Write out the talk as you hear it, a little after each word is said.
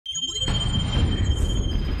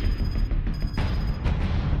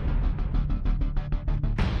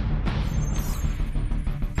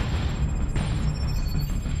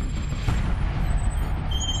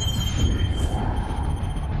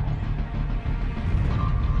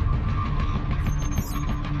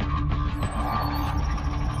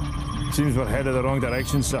Seems we're headed the wrong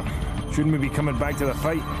direction, sir. Shouldn't we be coming back to the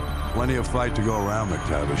fight? Plenty of fight to go around,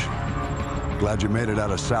 MacTavish. Glad you made it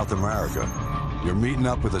out of South America. You're meeting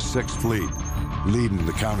up with the 6th Fleet, leading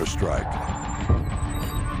the counterstrike.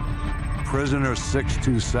 Prisoner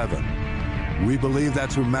 627. We believe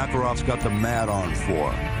that's who Makarov's got the mad on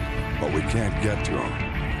for, but we can't get to him.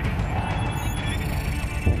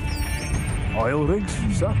 Oil rigs,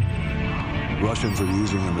 sir? Russians are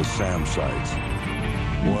using them as SAM sites.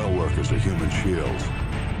 Oil workers are human shields,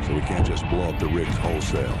 so we can't just blow up the rigs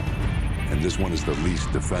wholesale. And this one is the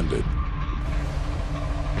least defended.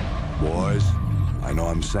 Boys, I know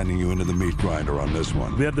I'm sending you into the meat grinder on this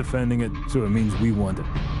one. They're defending it, so it means we want it.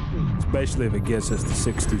 Especially if it gets us to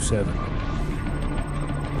 627.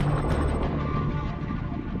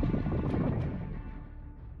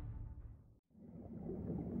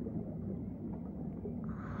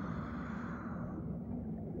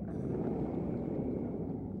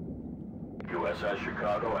 USS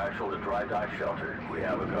Chicago, actual to dry dock shelter. We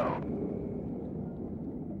have a go.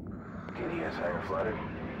 DDS hangar flooded.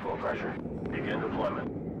 Full pressure. Begin deployment.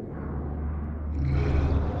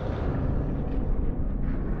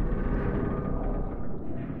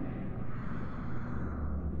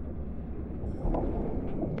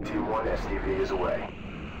 Team 1 SDV is away.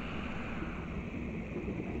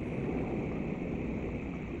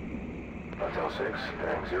 Hotel 6,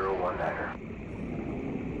 bearing 019er.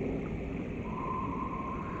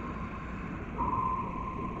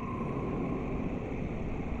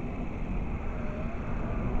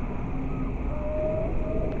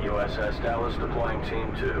 USS Dallas deploying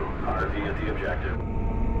Team 2. RV at the objective.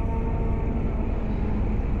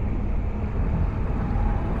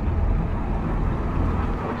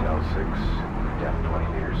 Hotel 6, depth 20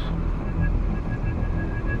 meters.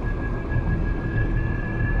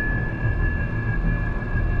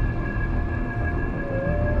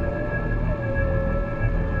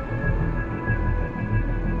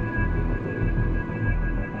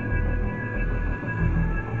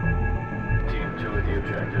 Team 2 at the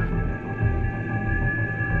objective.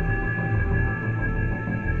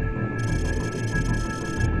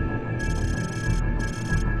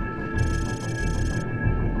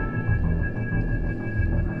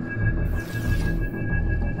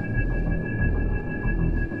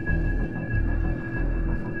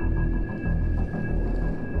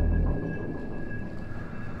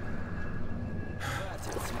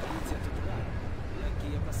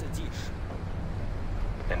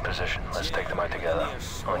 In position. Let's take them out together.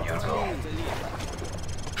 On your go.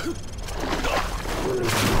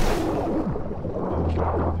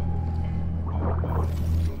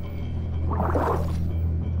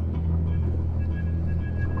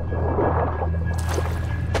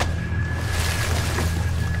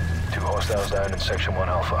 Two hostiles down in Section 1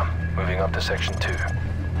 Alpha. Moving up to Section 2.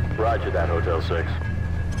 Roger that, Hotel 6.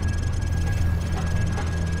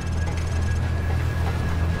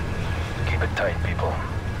 Keep it tight, people.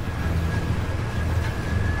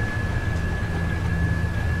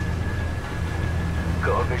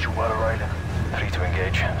 Got a visual well around. 3 to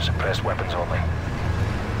engage. Suppressed weapons only.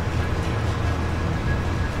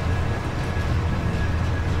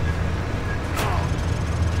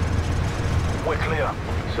 We're clear.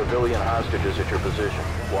 Civilian hostages at your position.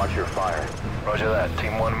 Watch your fire. Roger that.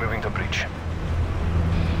 Team 1 moving to breach.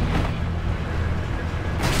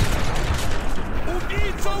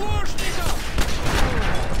 Убить заложника!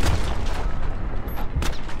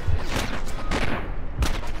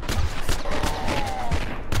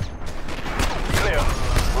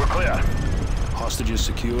 Hostages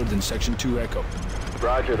secured in Section 2 Echo.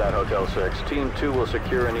 Roger that, Hotel 6. Team 2 will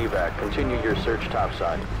secure an evac. Continue your search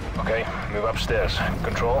topside. Okay, move upstairs.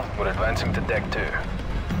 Control, we're advancing to Deck 2.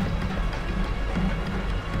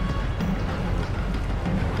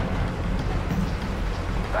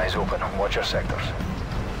 Eyes open. Watch your sectors.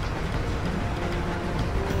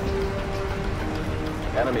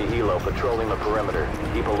 Enemy helo patrolling the perimeter.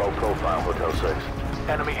 Keep a low profile, Hotel 6.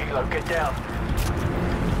 Enemy helo, get down.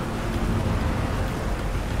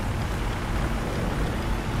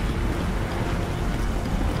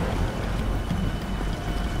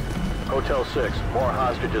 Hotel 6, more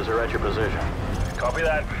hostages are at your position. Copy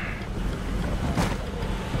that.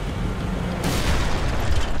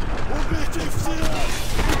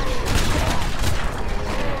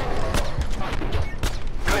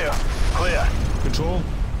 Clear. Clear. Control,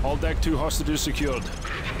 all Deck 2 hostages secured.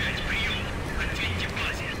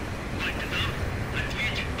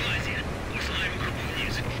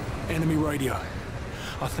 Enemy radio.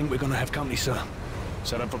 I think we're gonna have company, sir.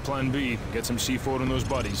 Set up for Plan B. Get some C4 on those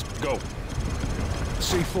bodies. Go.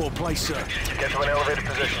 C4, place, sir. Get to an elevated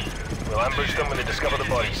position. We'll ambush them when they discover the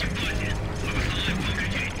bodies.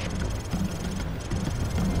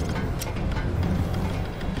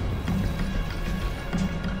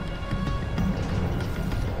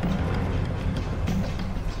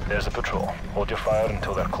 There's the patrol. Hold your fire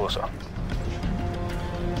until they're closer.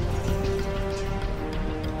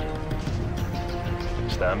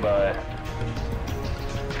 Stand by.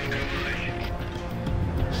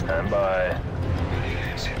 Stand by.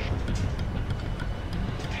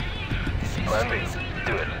 Plan B.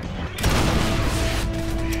 Do it.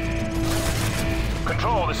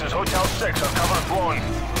 Control, this is Hotel 6. Our cover is blown.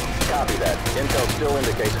 Copy that. Intel still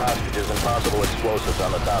indicates hostages and possible explosives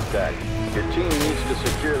on the top deck. Your team needs to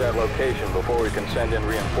secure that location before we can send in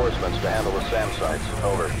reinforcements to handle the SAM sites.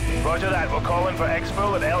 Over. Roger that. We'll call in for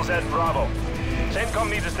exfil at LZ Bravo. CENTCOM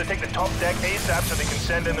needs us to take the top deck ASAP so they can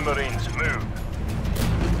send in the Marines. Move.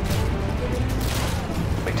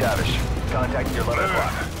 MacTavish, contact your level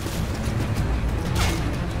block.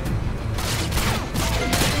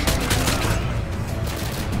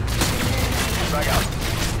 Back out.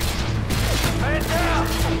 Man down!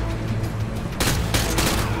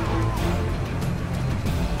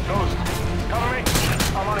 Ghost, cover me.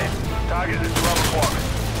 I'm on it. Target is Bravo Squad.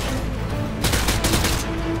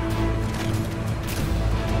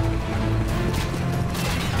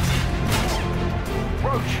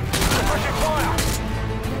 Roach, suppressing fire!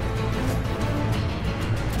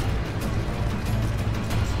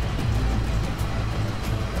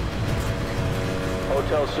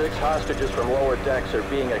 Hotel 6, hostages from lower decks are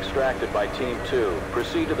being extracted by Team 2.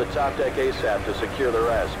 Proceed to the top deck ASAP to secure the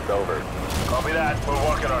rest. Over. Copy that. We're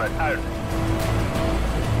working on it. Out.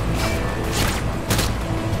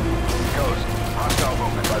 Ghost, hostile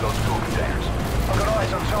movement by those fuel containers. I've got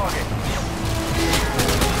eyes on target.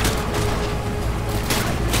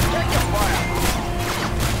 Check your fire.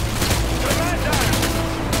 Good man down.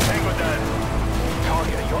 Tango down.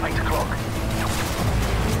 Target at your 8 o'clock.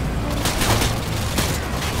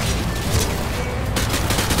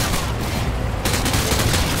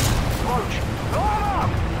 Roach, line up!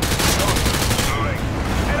 Ghost, moving.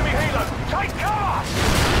 Enemy healer, take cover!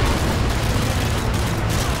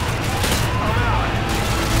 I'm out.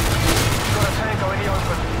 Got a tango in the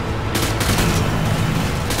open.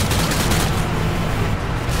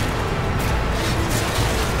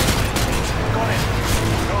 Got it.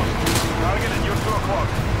 Ghost, target at your 2 o'clock.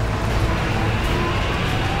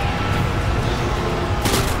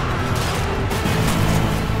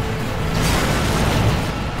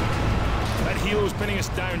 Helo's pinning us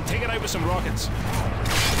down. Take it out with some rockets.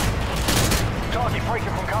 Target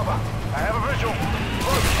breaking from cover. I have a visual.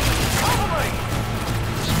 Look, cover me!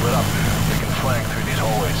 Split up. We can flank through these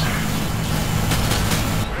hallways.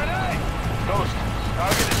 Grenade! Ghost,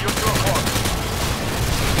 target is your 2 o'clock.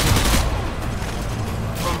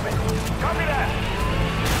 Movement. Copy that!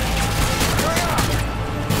 Hurry up!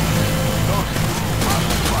 Ghost,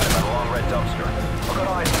 hostile spotted by the long red dumpster. I've got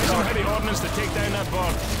eyes on Some target. heavy ordnance to take down that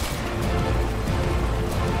bar.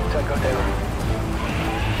 Tango Taylor.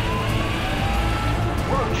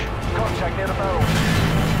 Roach, contact near the barrel.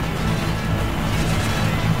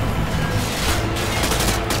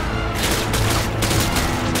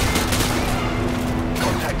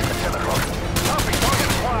 Contact at the 10 o'clock. Copy,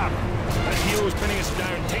 target fire. That Helo's pinning us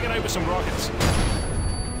down. Take it out with some rockets.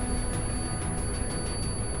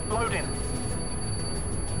 Loading.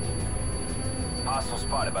 Hostile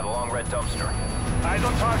spotted by the long red dumpster. Eyes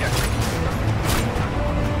on target.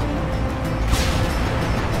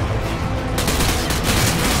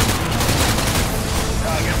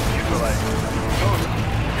 Target neutralized. Ghost,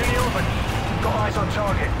 in the open. Got eyes on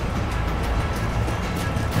target.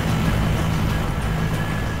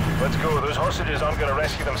 Let's go. Those hostages aren't going to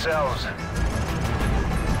rescue themselves.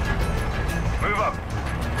 Move up.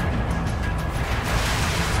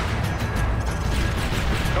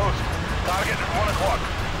 Ghost, target at 1 o'clock.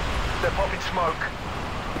 They're popping smoke.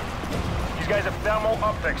 These guys have thermal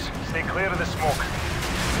optics. Stay clear of the smoke.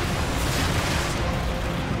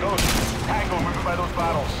 Ghost, Tango moving by those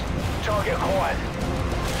barrels. Target quiet.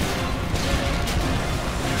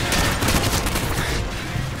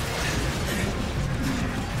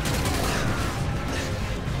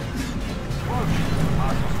 Roach,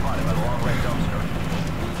 hostile spotted by the long red dumpster.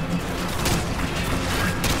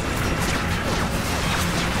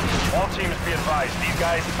 All teams be advised, these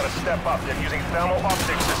guys are a step up. They're using thermal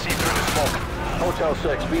optics to see through the smoke. Hotel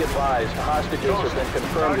 6, be advised. Hostages have been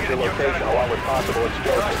confirmed at your location along with possible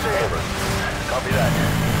explosives. Over. Copy that.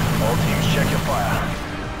 All teams check your fire.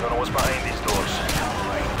 Don't know what's behind these doors.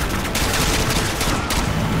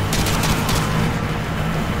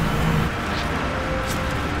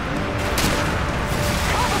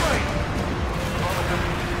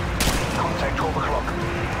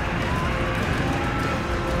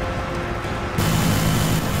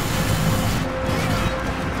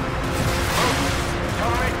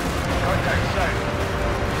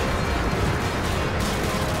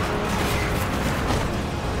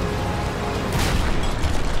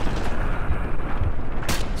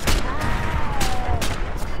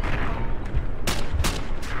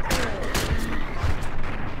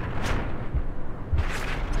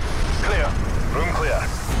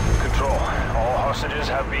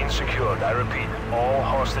 I repeat, all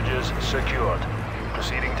hostages secured.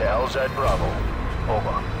 Proceeding to LZ Bravo.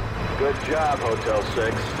 Over. Good job, Hotel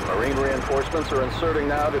 6. Marine reinforcements are inserting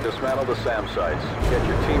now to dismantle the SAM sites. Get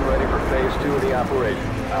your team ready for phase 2 of the operation.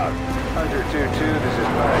 Out. Hunter 2-2, this is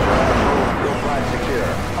Punisher. Your flight secure.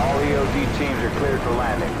 All EOD teams are cleared for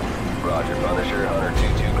landing. Roger, Punisher. Hunter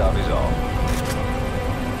 2-2 copies all.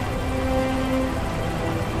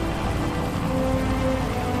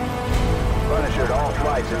 Punisher at all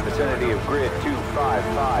flights in vicinity of grid 255202.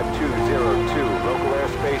 Local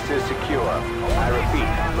airspace is secure. I repeat,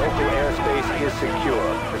 local airspace is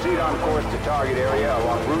secure. Proceed on course to target area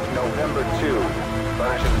along route November 2.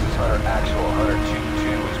 Punisher, this is Hunter Actual. Hunter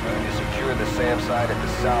 2-2 is moving to secure the SAM site at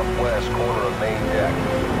the southwest corner of main deck.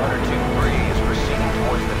 Hunter 2-3 is proceeding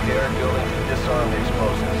towards the Derrick building to disarm the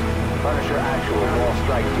explosives. Punisher Actual, all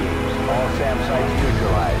strike teams. All SAM sites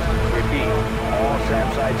neutralized. Repeat, all SAM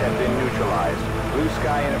sites have been neutralized. Blue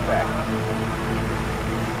sky in effect.